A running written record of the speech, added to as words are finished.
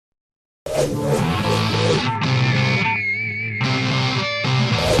Today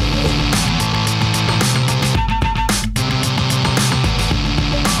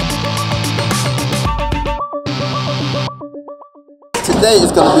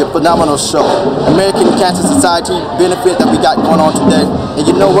is going to be a phenomenal show. American Cancer Society benefit that we got going on today. And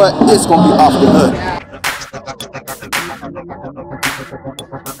you know what? It's going to be off the hook.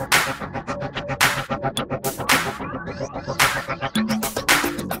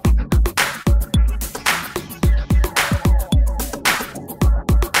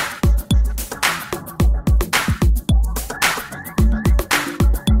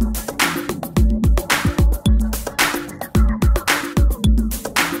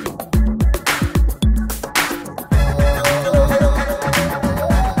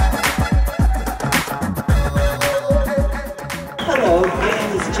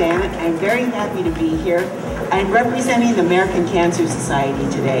 I'm very happy to be here. I'm representing the American Cancer Society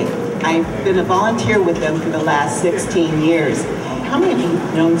today. I've been a volunteer with them for the last 16 years. How many of you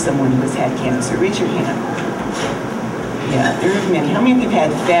have known someone who has had cancer? Raise your hand. Yeah, there are many. How many of you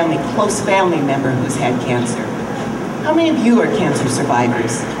have had close family member who has had cancer? How many of you are cancer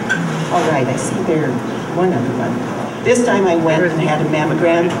survivors? All right, I see there one other one. This time I went and had a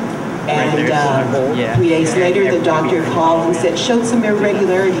mammogram. And 3 days later, the doctor called and said, showed some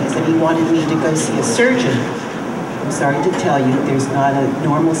irregularities, and he wanted me to go see a surgeon. I'm sorry to tell you, there's not a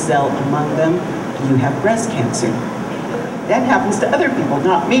normal cell among them. You have breast cancer. That happens to other people,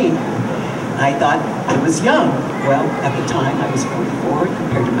 not me. I thought I was young. Well, at the time, I was 44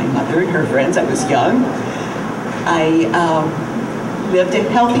 compared to my mother and her friends. I was young. I lived a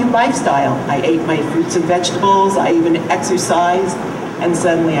healthy lifestyle. I ate my fruits and vegetables. I even exercised. And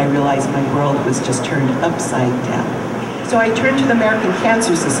suddenly I realized my world was just turned upside down. So I turned to the American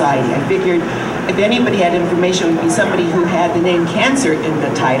Cancer Society. I figured if anybody had information, it would be somebody who had the name cancer in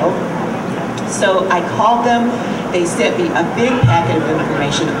the title. So I called them. They sent me a big packet of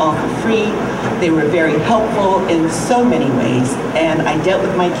information, all for free. They were very helpful in so many ways. And I dealt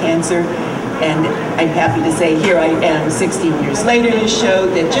with my cancer. And I'm happy to say here I am 16 years later to show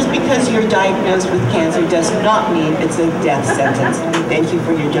that just because you're diagnosed with cancer does not mean it's a death sentence. Thank you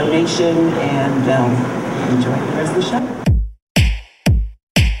for your donation and enjoy the rest of the show.